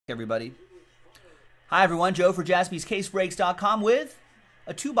everybody. Hi, everyone. Joe for JaspysCaseBreaks.com with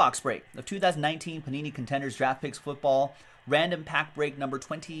a two-box break of 2019 Panini Contenders Draft Picks Football Random Pack Break number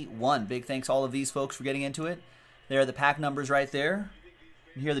 21. Big thanks to all of these folks for getting into it. There are the pack numbers right there.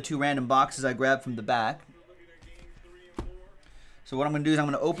 And here are the two random boxes I grabbed from the back. So what I'm going to do is I'm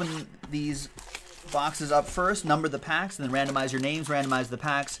going to open these boxes up first, number the packs, and then randomize your names, randomize the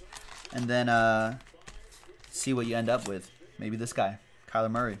packs, and then see what you end up with. Maybe this guy,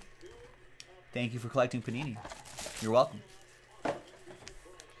 Kyler Murray. Thank you for collecting Panini. You're welcome.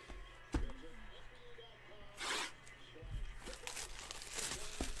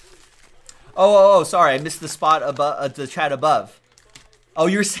 Oh, sorry. I missed the spot above, the chat above. Oh,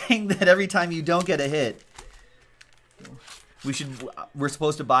 you're saying that every time you don't get a hit, we're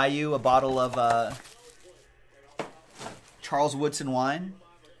supposed to buy you a bottle of Charles Woodson wine?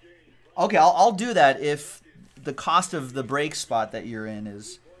 Okay, I'll do that if the cost of the break spot that you're in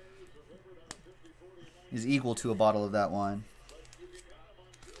is equal to a bottle of that wine.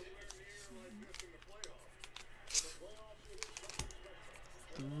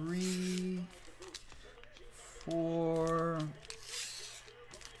 Three, 4,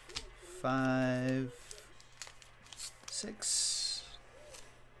 5, 6,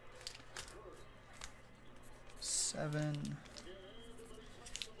 7,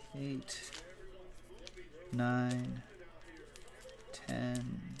 8, 9,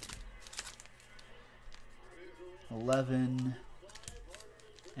 10, 11,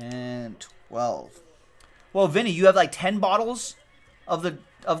 and 12. Well, Vinny, you have like 10 bottles of the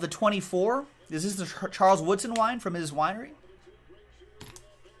 24? Is this the Charles Woodson wine from his winery?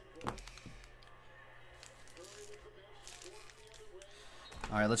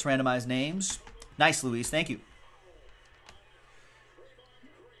 All right, let's randomize names. Nice, Luis. Thank you.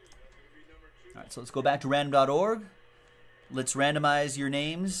 All right, so let's go back to random.org. Let's randomize your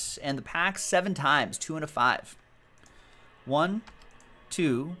names and the packs 7 times, 2 and a 5. 1,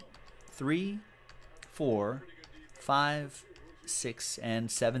 2, 3, 4, 5, 6, and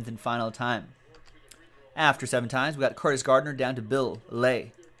 7th and final time. After 7 times, we got Curtis Gardner down to Bill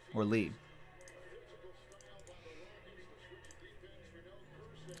Lee.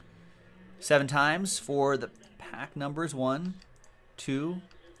 7 times for the pack numbers. 1, 2,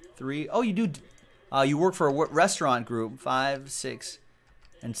 3. Oh, you do. You work for a restaurant group. 5, 6,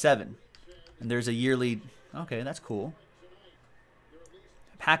 and 7. And there's a yearly. Okay, that's cool.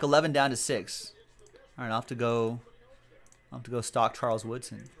 Pack 11 down to 6. All right, I'll have to go stock Charles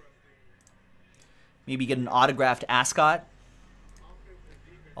Woodson. Maybe get an autographed ascot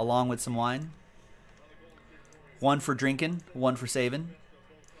along with some wine. 1 for drinking, 1 for saving.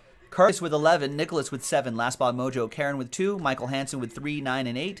 Curtis with 11, Nicholas with 7, Last Bob Mojo, Karen with 2, Michael Hansen with 3, 9,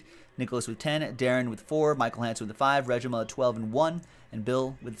 and 8, Nicholas with 10, Darren with 4, Michael Hansen with 5, Reginald with 12 and 1, and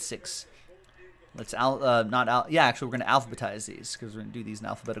Bill with 6. Let's actually we're going to alphabetize these because we're going to do these in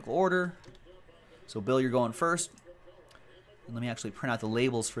alphabetical order. So Bill, you're going first. And let me actually print out the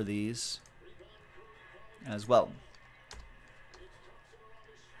labels for these as well.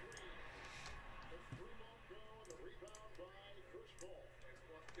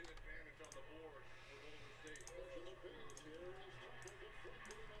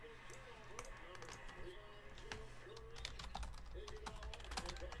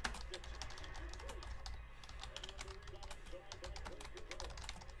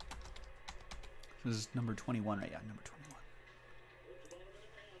 This is number 21, right? Yeah, number 21.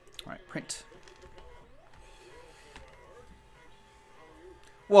 All right, print.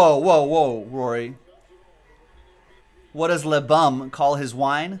 Whoa, Rory. What does Le Bum call his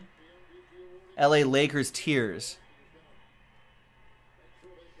wine? LA Lakers tears.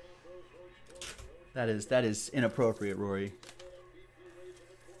 That is inappropriate, Rory.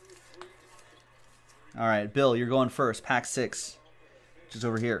 All right, Bill, you're going first. Pack 6, which is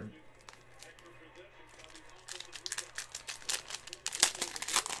over here.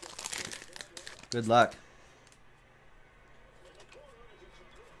 Good luck.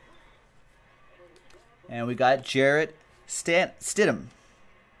 And we got Jarrett Stidham.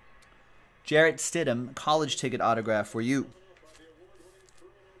 Jarrett Stidham, college ticket autograph for you.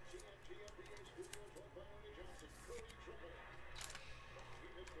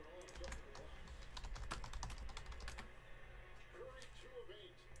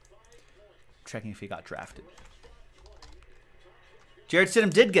 Checking if he got drafted. Jarrett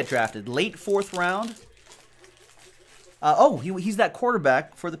Stidham did get drafted. Late 4th round. He's that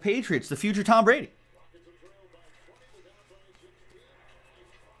quarterback for the Patriots, the future Tom Brady.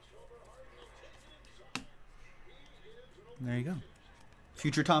 There you go.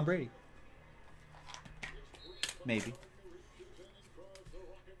 Future Tom Brady. Maybe.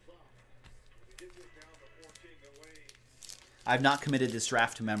 I've not committed this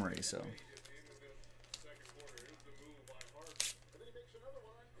draft to memory, so.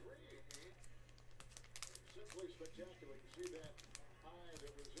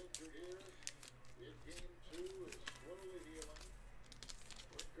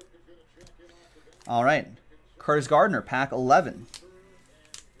 All right, Curtis Gardner, pack 11.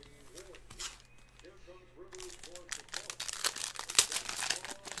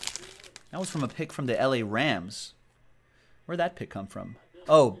 That was from a pick from the LA Rams. Where'd that pick come from?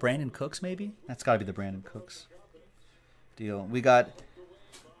 Oh, Brandon Cooks, maybe? That's got to be the Brandon Cooks deal. We got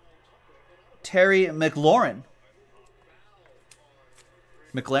Terry McLaurin.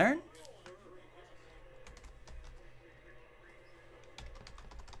 McLaren?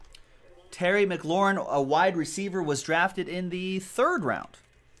 Terry McLaurin, a wide receiver, was drafted in the 3rd round.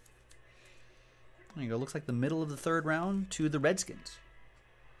 There you go. Looks like the middle of the 3rd round to the Redskins.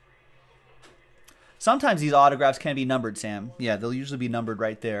 Sometimes these autographs can be numbered, Sam. Yeah, they'll usually be numbered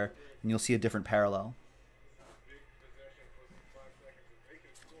right there, and you'll see a different parallel.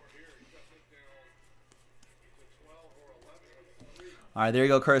 All right, there you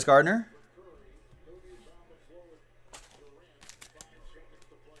go, Curtis Gardner.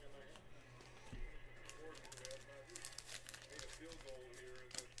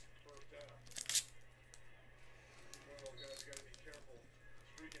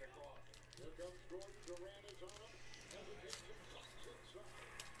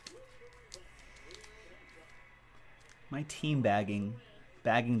 My team bagging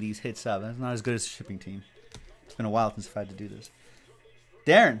these hits up. That's not as good as the shipping team. It's been a while since I've had to do this.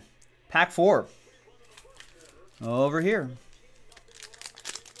 Darren, pack 4. Over here.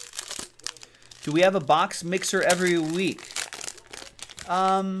 Do we have a box mixer every week?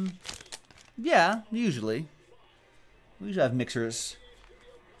 Yeah, usually. We usually have mixers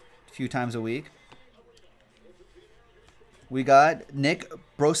a few times a week. We got Nick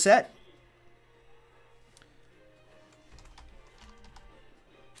Brossette.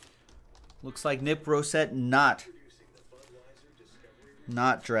 Looks like Nick Brossette not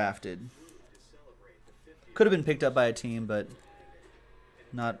drafted. Could have been picked up by a team, but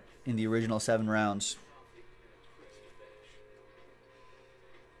not in the original 7 rounds.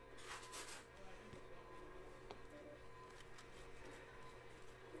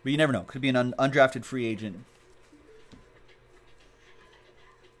 But you never know. Could be an undrafted free agent.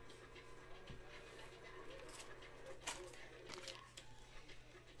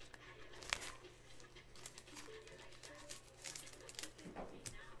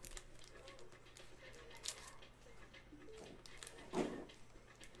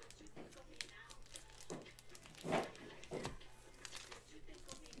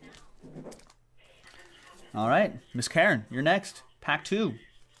 All right, Miss Karen, you're next. Pack 2.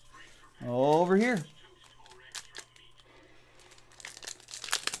 Over here.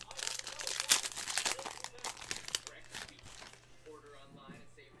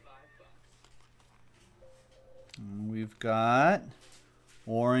 We've got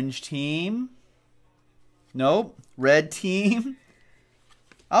orange team. Nope. Red team.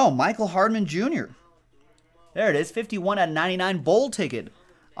 Oh, Michael Hardman Jr. There it is. 51/99 bowl ticket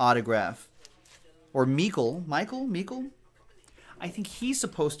autograph. Or Michael. Michael? I think he's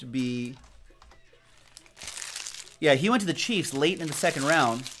supposed to be... Yeah, he went to the Chiefs late in the 2nd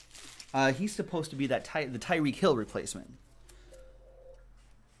round. He's supposed to be that the Tyreek Hill replacement.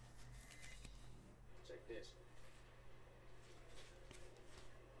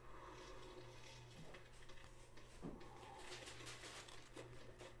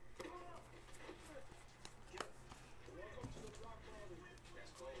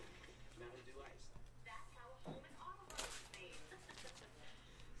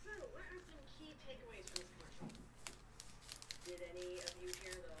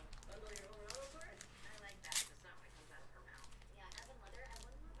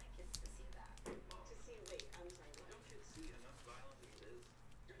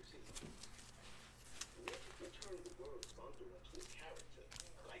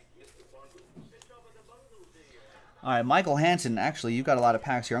 All right, Michael Hansen, actually, you've got a lot of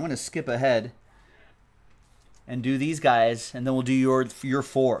packs here. I'm going to skip ahead and do these guys, and then we'll do your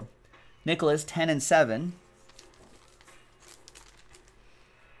 4. Nicholas, 10 and 7.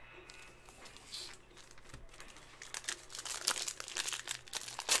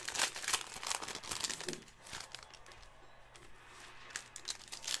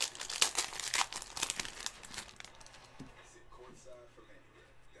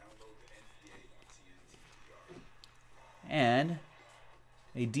 And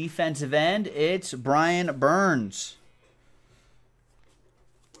a defensive end, it's Brian Burns.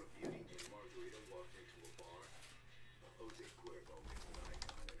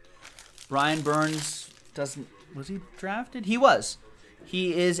 Brian Burns doesn't... Was he drafted? He was.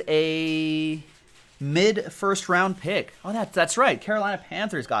 He is a mid-first round pick. Oh, that's right. Carolina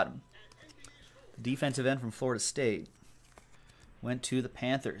Panthers got him. The defensive end from Florida State went to the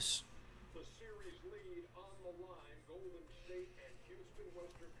Panthers.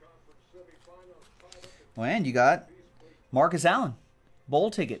 Oh, and you got Marcus Allen,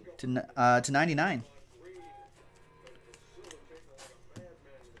 bowl ticket to 99.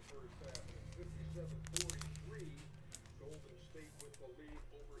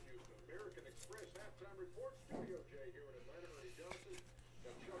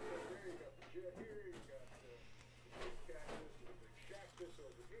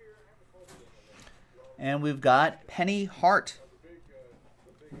 And we've got Penny Hart.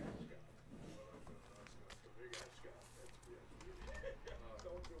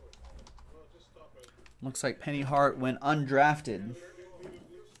 Looks like Penny Hart went undrafted.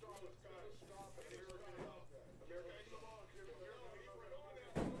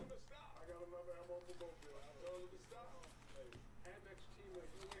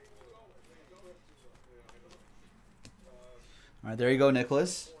 All right, there you go,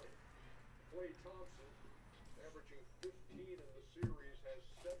 Nicholas.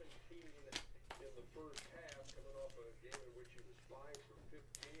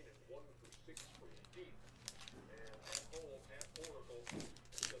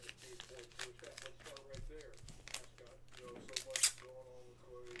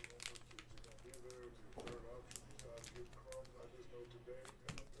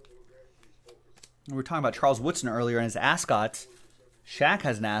 We were talking about Charles Woodson earlier and his ascot. Shaq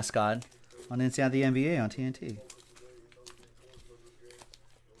has an ascot on Inside the NBA on TNT.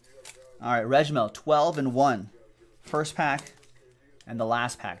 All right, Regimel, 12-1. First pack and the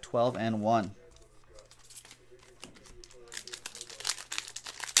last pack, 12-1.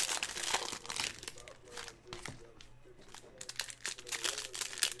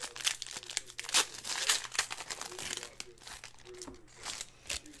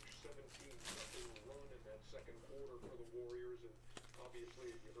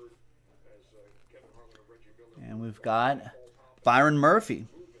 And we've got Byron Murphy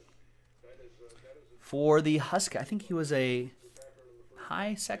for the Huskies. I think he was a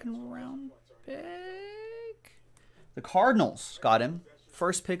high second round pick. The Cardinals got him.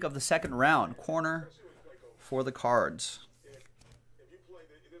 First pick of the second round. Corner for the Cards.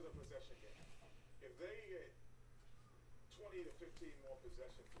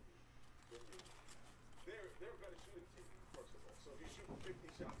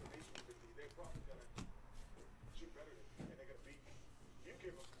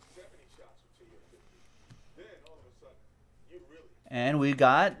 And we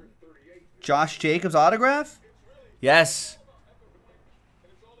got Josh Jacobs autograph. Yes.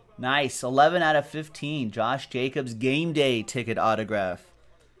 Nice. 11/15. Josh Jacobs game day ticket autograph.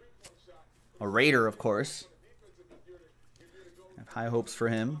 A Raider, of course. Have high hopes for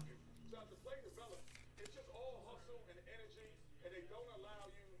him.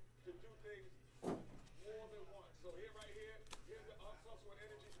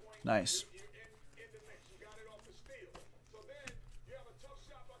 Nice.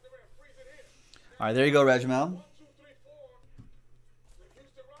 All right, there you go, Regimel.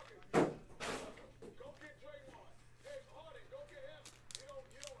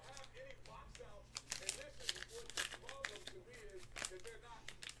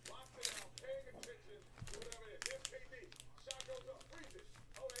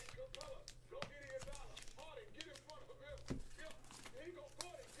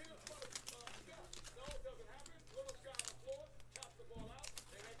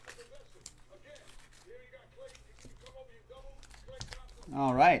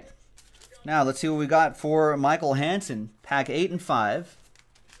 All right. Now let's see what we got for Michael Hansen. Pack 8 and 5.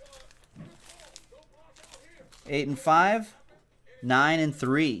 8 and 5. 9 and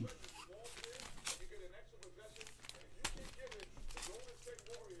 3.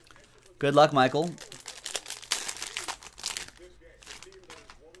 Good luck, Michael.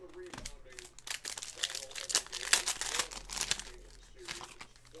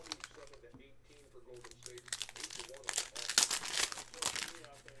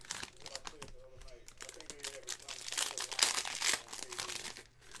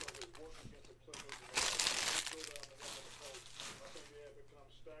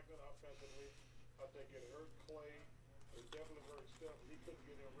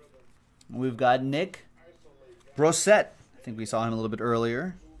 We've got Nick Brossette. I think we saw him a little bit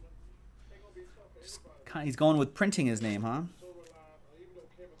earlier. He's going with printing his name, huh?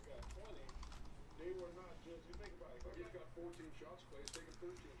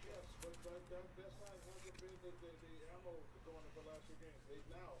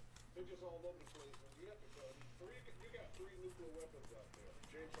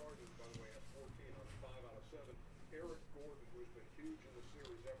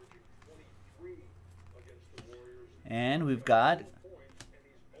 And we've got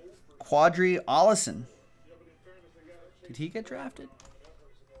Quadri Allison. Did he get drafted?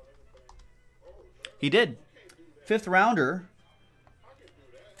 He did. 5th rounder.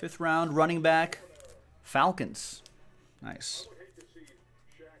 5th round running back. Falcons. Nice.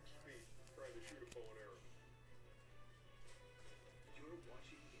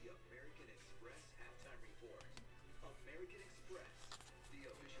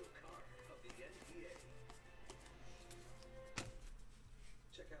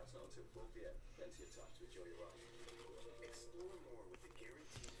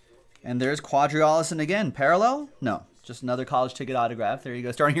 And there's Quadri Allison again. Parallel? No, just another college ticket autograph. There you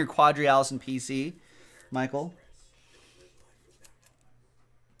go. Starting your Quadri Allison PC, Michael.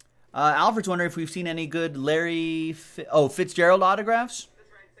 Alfred's wondering if we've seen any good Fitzgerald autographs.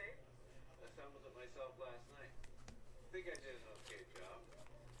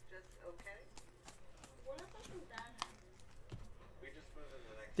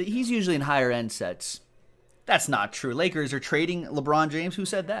 He's usually in higher end sets. That's not true. Lakers are trading LeBron James. Who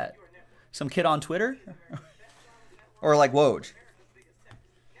said that? Some kid on Twitter? Or like Woj?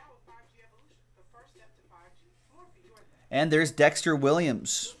 And there's Dexter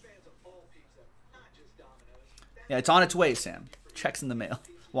Williams. Yeah, it's on its way, Sam. Checks in the mail.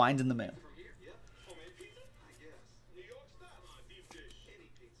 Wine's in the mail.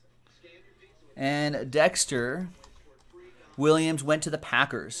 And Dexter Williams went to the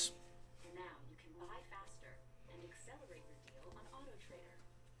Packers.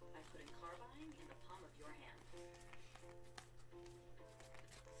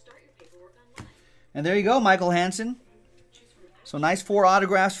 And there you go, Michael Hansen. So nice 4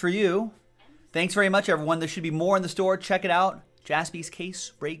 autographs for you. Thanks very much, everyone. There should be more in the store. Check it out,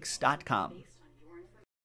 jaspyscasebreaks.com.